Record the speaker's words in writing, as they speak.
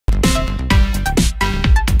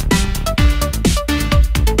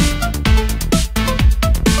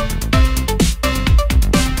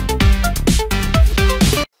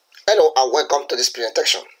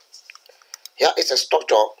presentation. Here is a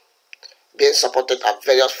structure being supported at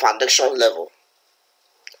various foundation level.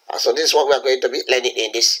 So this is what we are going to be learning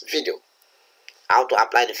in this video. How to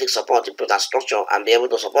apply the fixed support in Protastructure and be able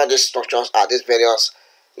to support these structures at these various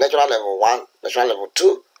natural level 1, natural level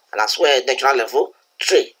 2, and as well natural level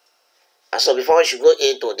 3. And so before you should go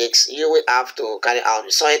into this, you will have to carry out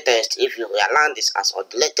the soil test if your land is as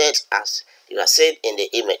undulated as you are seeing in the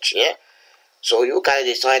image here. So you carry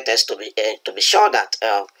the soil test to be sure that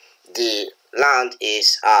the land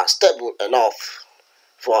is stable enough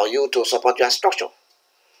for you to support your structure.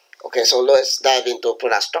 Okay, so let's dive into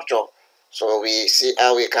Protastructure so we see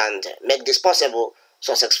how we can make this possible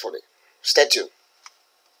successfully. Stay tuned.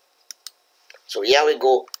 So here we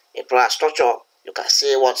go in Protastructure. You can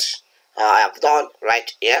see what I have done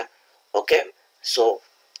right here. Okay, so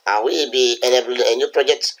I will be enabling a new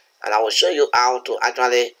project and I will show you how to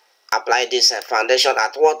actually apply this foundation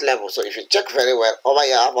at what level. So if you check very well, over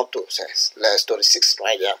here I have up to story 6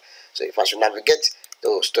 right here. So if I should navigate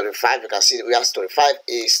to story 5, you can see we have story 5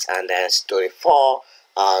 east, and then story 4,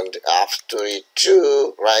 and I have story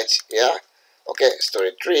 2 right here. Okay,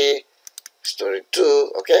 story 3, story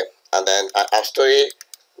 2, okay, and then I have story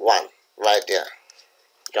 1 right there,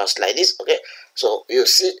 just like this. Okay, so you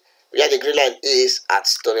see where the green line is at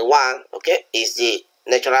story 1, okay, is the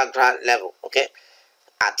natural ground level, okay,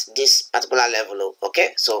 at this particular level.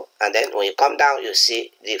 Okay, so and then when you come down, you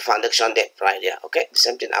see the foundation depth right there. Okay, the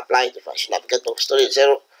same thing applied. If I should navigate to story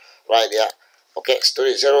 0 right there, okay,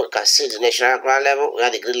 story 0, you can see the natural ground level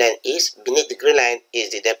where the green line is. Beneath the green line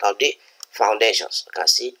is the depth of the foundations, you can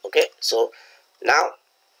see. Okay, so now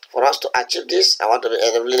for us to achieve this, I want to be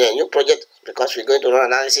enabling a new project because we're going to run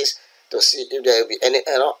analysis to see if there will be any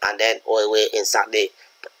error, and then we will insert the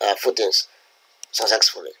footings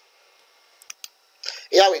successfully.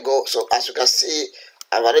 Here we go. So as you can see,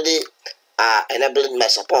 I've already enabled my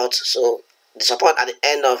support. So the support at the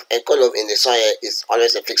end of a column in the soil is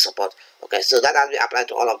always a fixed support. Okay, so that has been applied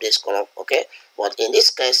to all of these columns. Okay, but in this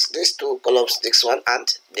case, these two columns, this one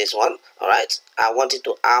and this one, all right, I wanted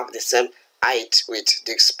to have the same height with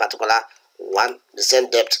this particular one, the same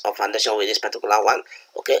depth of foundation with this particular one.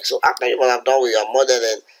 Okay, so after you have done with your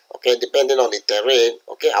modeling, okay, depending on the terrain,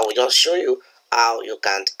 okay, I will just show you how you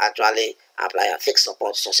can actually apply a fixed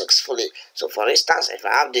support successfully. So for instance, if I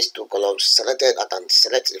have these two columns selected, I can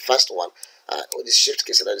select the first one with the shift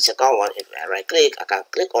key, select the second one. If I right click, I can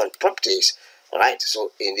click on properties. All right,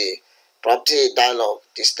 so in the property dialog,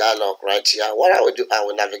 this dialog right here, what I will do, I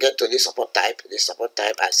will navigate to this support type. This support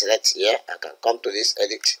type I select here. I can come to this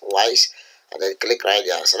edit wise and then click right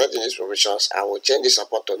there, select these provisions. I will change the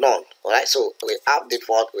support to none. All right, so we have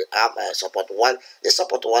default, we have support 1. The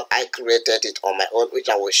support 1, I created it on my own, which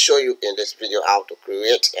I will show you in this video how to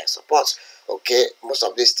create a support. Okay, most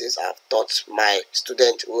of these things I've taught my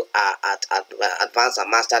students who are at advanced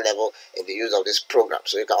and master level in the use of this program.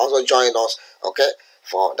 So you can also join us, okay,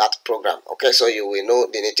 for that program. Okay, so you will know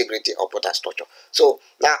the nitty-gritty of Protastructure. So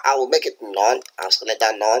now I will make it none. I'll select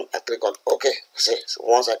that none. I click on OK. See, so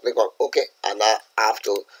once I click on OK, and now I have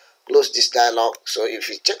to close this dialog. So if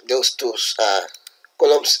you check those two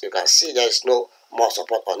columns, you can see there is no more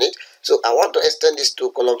support on it. So I want to extend these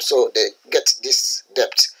two columns so they get this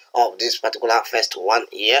depth of this particular first one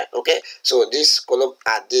here. Okay, so this column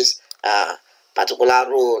at this particular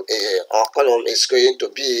row or column is going to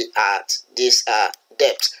be at this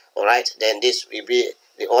depth. All right, then this will be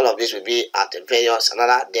all of this will be at various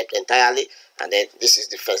another depth entirely, and then this is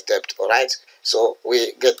the first depth. All right, so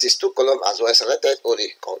we get these two columns as well selected. Only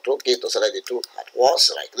control key to select the two at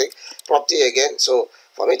once. Right click, property again. So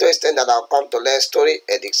for me to extend that, I'll come to learn story,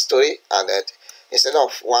 edit story, and then instead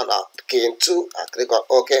of 1, I'll key in 2. I click on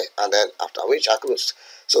OK, and then after which I close.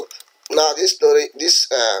 So now this story, these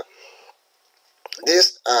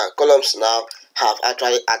columns now have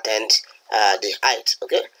actually attained the height,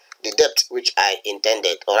 okay, the depth which I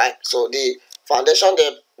intended. All right, so the foundation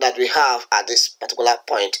depth that we have at this particular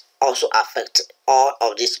point also affect all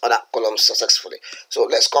of these other columns successfully. So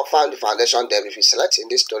let's confirm the foundation depth. If you select in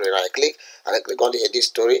this story, right click and then click on the edit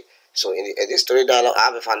story. So in the edit story dialog, I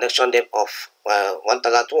have a foundation depth of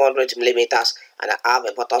 1200 millimeters, and I have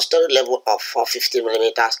a bottom story level of 450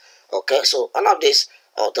 millimeters. Okay, so all of this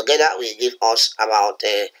altogether will give us about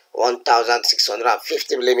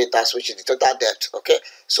 1650 millimeters, which is the total depth. Okay,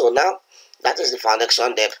 so now that is the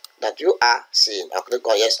foundation depth that you are seeing. I'll click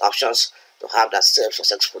on yes options to have that saved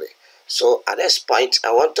successfully. So at this point,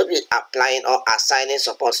 I want to be applying or assigning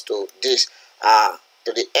supports to this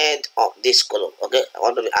to the end of this column. Okay, I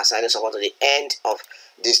want to be assigning support to the end of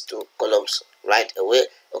these two columns right away.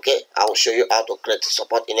 Okay, I will show you how to create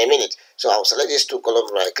support in a minute. So I will select these two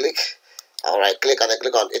columns, right click, I'll right click and then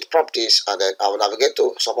click on its properties, and then I will navigate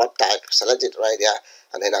to support type, select it right there,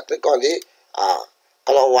 and then I click on the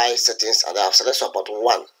color wise settings, and I'll select support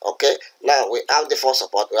 1. Okay, now we have default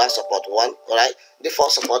support, we have support 1. All right,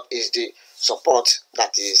 default support is the support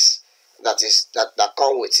that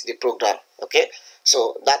come with the program. Okay,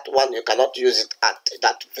 so that one you cannot use it at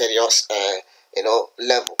that various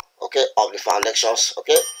level, okay, of the foundations.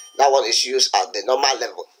 Okay, that one is used at the normal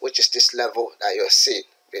level, which is this level that you're seeing.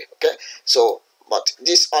 Okay, so but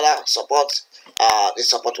this other support, the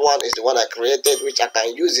support 1 is the one I created, which I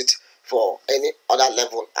can use it for any other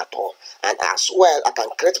level at all. And as well, I can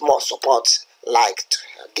create more supports, like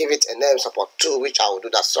give it a name support 2, which I will do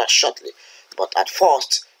that so shortly. But at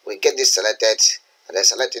first, we get this selected, and then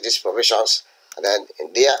select these provisions, and then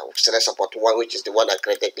in there we select support 1, which is the one I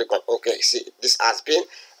created. Click on OK. See, this has been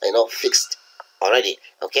fixed already,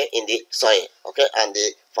 okay, in the soil, okay, and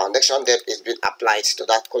the foundation depth is being applied to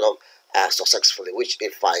that column successfully, which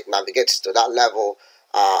if I navigate to that level,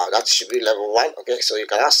 that should be level 1. Okay, so you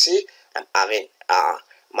can now see I'm having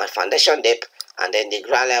my foundation depth, and then the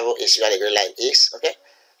ground level is where the green line is. Okay,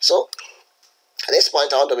 so at this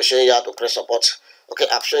point I want to be showing you how to create support. Okay,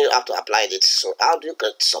 I've shown you how to apply it. So how do you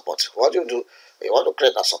create support? What you do, you want to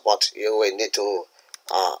create a support, you will need to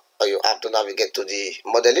you have to navigate to the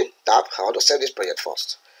modeling tab. I want to save this project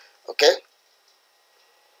first. Okay,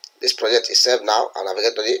 this project is saved now. I'll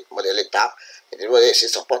navigate to the modeling tab. In the modeling, see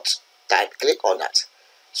support type, click on that.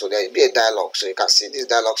 So there will be a dialog, so you can see this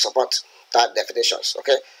dialog support type definitions.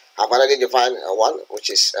 Okay, I've already defined one,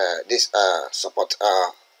 which is this support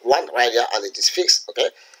 1 right here, and it is fixed. Okay,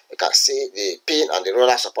 you can see the pin and the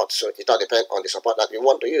roller support, so it all depends on the support that you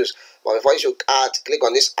want to use. But before you add, click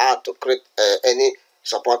on this add to create any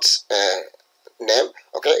support name.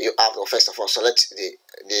 Okay, you have to first of all select the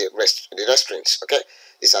restraints. Okay,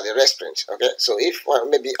 these are the restraints. Okay, so if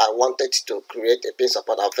maybe I wanted to create a pin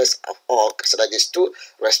support, I'll first of all select these 2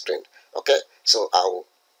 restraints. Okay, so I'll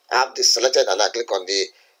have this selected, and I click on the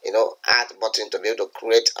add button to be able to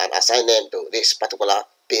create and assign name to this particular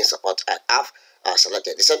pin support I have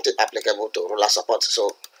selected. The same thing applicable to ruler support.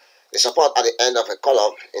 So the support at the end of a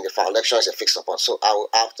column in the foundation is a fixed support, so I will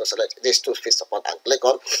have to select these 2 fixed support and click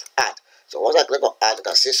on add. So once I click on add, you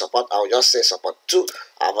can see support. I will just say support 2.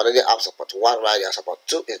 I've already have support 1 right here. Support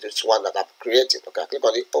 2 is this one that I've created. Okay, I click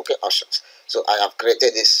on the OK options. So I have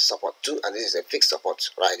created this support 2, and this is a fixed support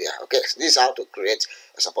right here. Okay, so this is how to create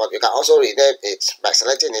a support. You can also rename it by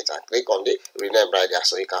selecting it and click on the rename right there.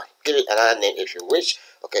 So you can give it another name if you wish.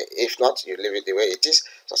 Okay, if not, you leave it the way it is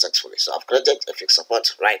successfully. So I've created a fixed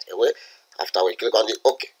support right away after we click on the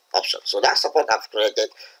OK option. So that support I've created,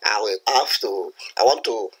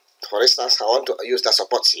 for instance, I want to use the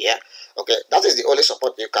support here. Okay, that is the only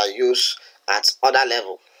support you can use at other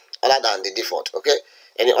level other than the default. Okay,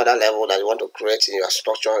 any other level that you want to create in your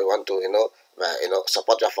structure, you want to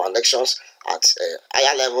support your foundations at a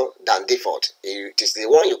higher level than default. It is the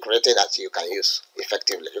one you created that you can use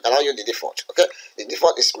effectively. You cannot use the default. Okay, the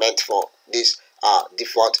default is meant for this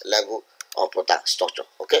default level of Protastructure.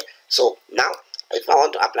 Okay, so now if I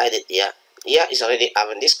want to apply it here is already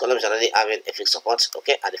having this column is already having a fixed support,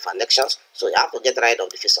 okay, at the foundations. So you have to get rid of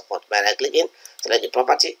the fixed support by right clicking, select the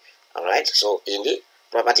property. All right, so in the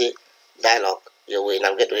property dialog, you will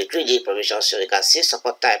navigate to the 3D provisions, so you can see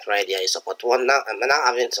support type right here is support 1 now. I'm now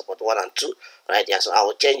having support 1 and 2 right here, so I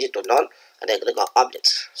will change it to none and then click on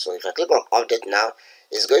update. So if I click on update now,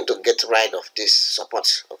 it's going to get rid of this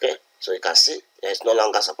support. Okay, so you can see there is no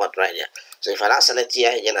longer support right here. So if I now select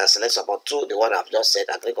here again and select support 2, the one I've just said,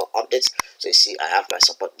 I click on update, so you see I have my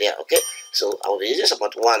support there. Okay, so I will be using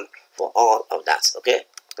support 1 for all of that. Okay,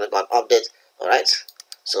 click on update. All right,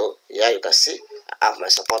 so here you can see I have my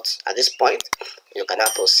support. At this point, you can now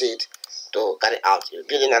proceed to carry out your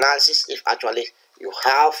building analysis if actually you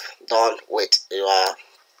have done with your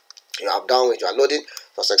loading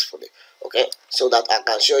successfully. Okay, so that I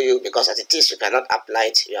can show you, because as it is you cannot apply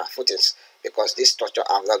it your footings because this structure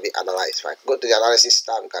have not been analyzed. If I go to the analysis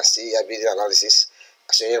tab, you can see here building analysis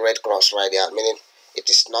showing red cross right there, meaning it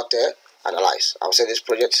is not analyzed. I'll say this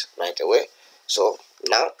project right away. So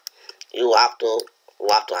now you have to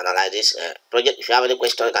analyze this project. If you have any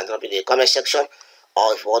question, you can drop it in the comment section,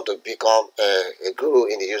 or if you want to become a guru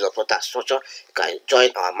in the use of Protastructure, you can join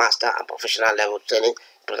our master and professional level training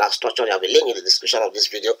Protastructure. There will be a link in the description of this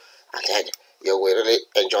video, and then you will really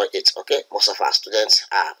enjoy it. Okay, most of our students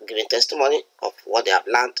are giving testimony of what they have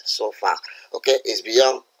learned so far. Okay, it's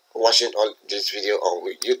beyond watching all this video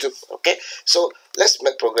on YouTube. Okay, so let's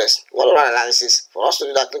make progress. One run analysis. For us to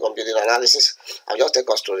do that, click on building analysis. I'll just take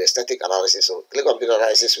us through the static analysis. So click on building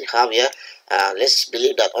analysis. We have here. Let's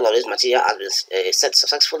believe that all of this material has been set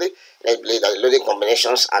successfully. Let's believe that the loading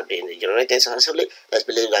combinations have been generated successfully. Let's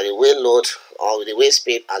believe that the wheel load or the wheel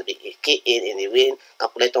speed has been keyed in the wheel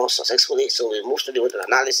calculator successfully. So we move to the wheel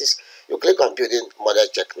analysis. You click on building model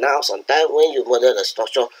check. Now, sometimes when you model the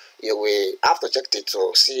structure, you will have to check it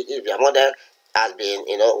to see if your model has been,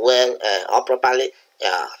 well or properly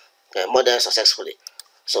modeled successfully.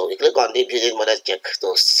 So we click on the building model check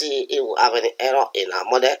to see if we have any error in our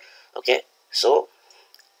model. Okay, so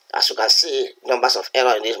as you can see, numbers of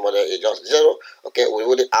error in this model is just 0. Okay, we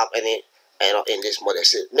wouldn't have any error in this model.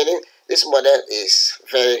 So, meaning this model is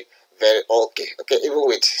very, very okay. Okay, even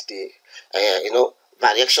with the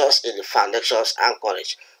variations in the foundations and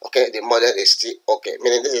coverage. Okay, the model is still okay.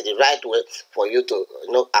 Meaning this is the right way for you to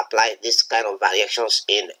apply this kind of variations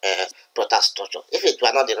in Protastructure. If it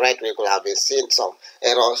were not the right way, you could have been seeing some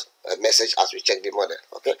errors message as we check the model.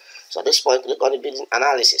 Okay, so at this point, click on the building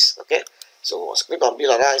analysis. Okay, so once click on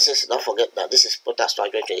build analysis, don't forget that this is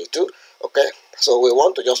Protastructure 2022. Okay, so we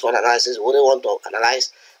want to just run analysis. We only want to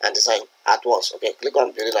analyze and design at once. Okay, click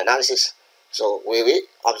on building analysis. So we will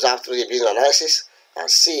observe through the building analysis and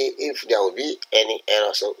see if there will be any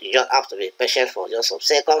error. So you just have to be patient for just some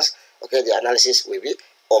seconds. Okay, the analysis will be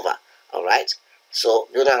over. All right, so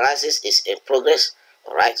building analysis is in progress.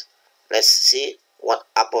 All right, let's see what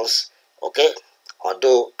happens. Okay,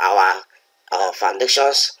 although our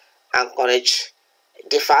foundations anchorage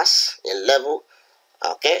differs in level,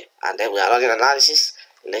 okay, and then we are running analysis.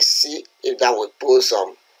 Let's see if that will pull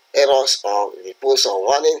some errors or will pull some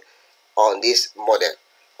warning on this model.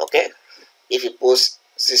 Okay, if it pulls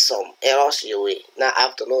some errors, you will now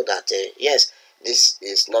have to know that yes, this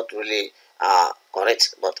is not really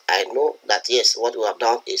correct, but I know that yes, what we have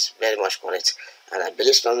done is very much correct, and I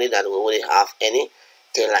believe strongly that we won't have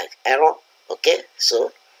anything like error. Okay,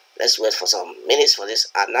 so let's wait for some minutes for this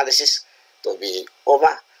analysis to be over.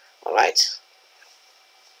 All right,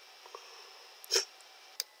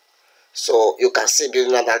 so you can see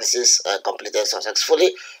building analysis completed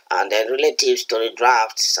successfully, and then relative story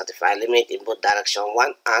draft certified limit in both direction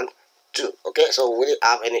 1 and 2. Okay, so we didn't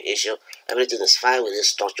have any issue. Everything is fine with this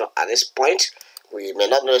structure at this point. We may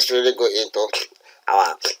not necessarily go into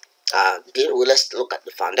our build. Let's look at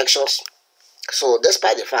the foundations. So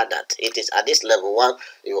despite the fact that it is at this level 1,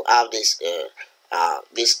 you have these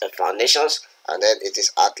foundations, and then it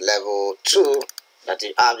is at level 2 that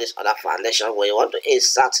you have this other foundation. When you want to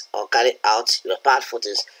insert or carry out your pad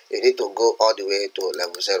footings, you need to go all the way to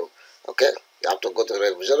level 0. Okay, you have to go to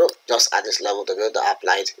level 0 just at this level to be able to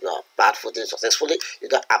apply your pad footing successfully. You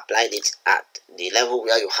don't apply it at the level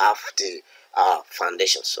where you have the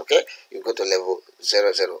foundations. Okay, you go to level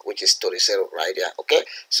 00, which is story 0 right there. Okay,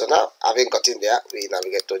 so now having gotten there, we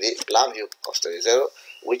navigate to the plan view of story 0,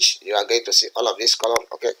 which you are going to see all of this column.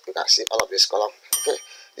 Okay, you can see all of this column. Okay,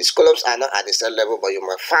 these columns are not at the same level, but you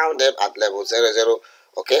might find them at level 00.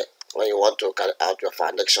 Okay, when you want to carry out your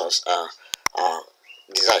foundations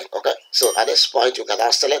design. Okay, so at this point you can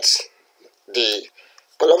now select the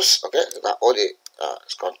columns. Okay, you can hold the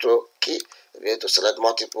control key to be able to select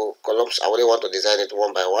multiple columns. I only want to design it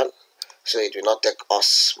one by one, so it will not take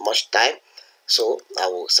us much time. So I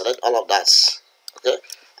will select all of that. Okay,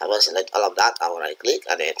 I will select all of that. I will right click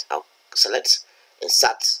and then I'll select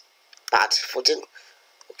insert pad footing.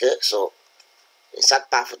 Okay, so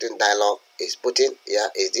insert pad footing dialog is button. Here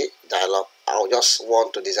is the dialog. I just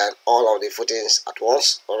want to design all of the footings at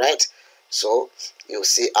once. All right, so you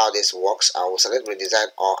see how this works. I will select redesign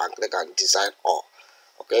all and click on design all.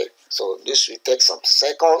 Okay, so this will take some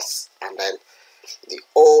seconds, and then the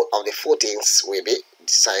whole of the footings will be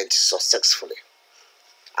designed successfully.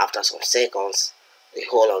 After some seconds, the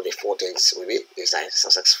whole of the footings will be designed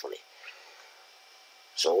successfully.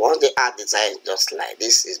 So once they are designed just like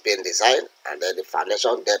this is being designed, and then the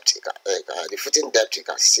foundation depth, the footing depth, you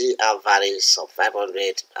can see how varies from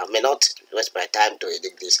 500. I may not waste my time to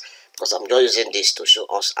edit this because I'm just using this to show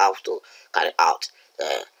us how to carry out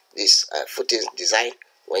this footing design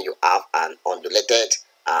when you have an undulated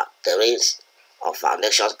terrains of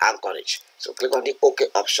foundations anchorage. So click on the OK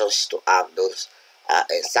options to have those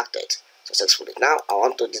inserted successfully. Now I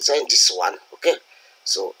want to design this one. Okay,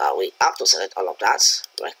 so we have to select all of that.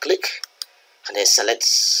 Right click and then select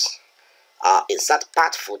insert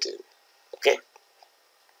pad footing. Okay,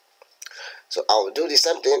 so I will do the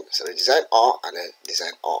same thing. So design all and then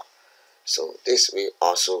design all. So this will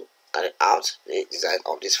also carry out the design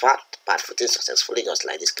of this pad footing successfully, just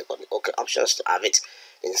like this. Click on the OK options to have it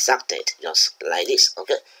inserted just like this.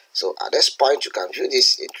 Okay, So at this point, you can view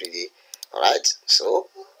this in 3D. All right, so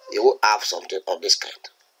you will have something of this kind.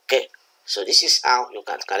 Okay, so this is how you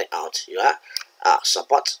can carry out your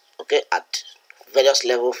support. Okay, at various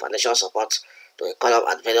level, foundation support to a column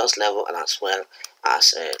at various level, and as well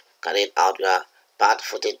as carrying out your part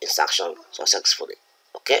footing instruction successfully.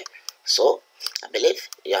 Okay, so I believe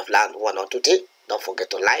you have learned one or two things. Don't forget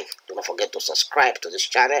to like, do not forget to subscribe to this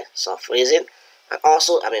channel, Soft Freezing, and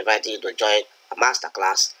also I'm inviting you to join a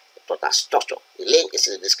masterclass, Protastructure. The link is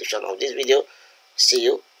in the description of this video. See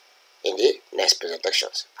you in the next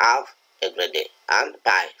presentations. Have a great day and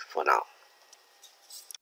bye for now.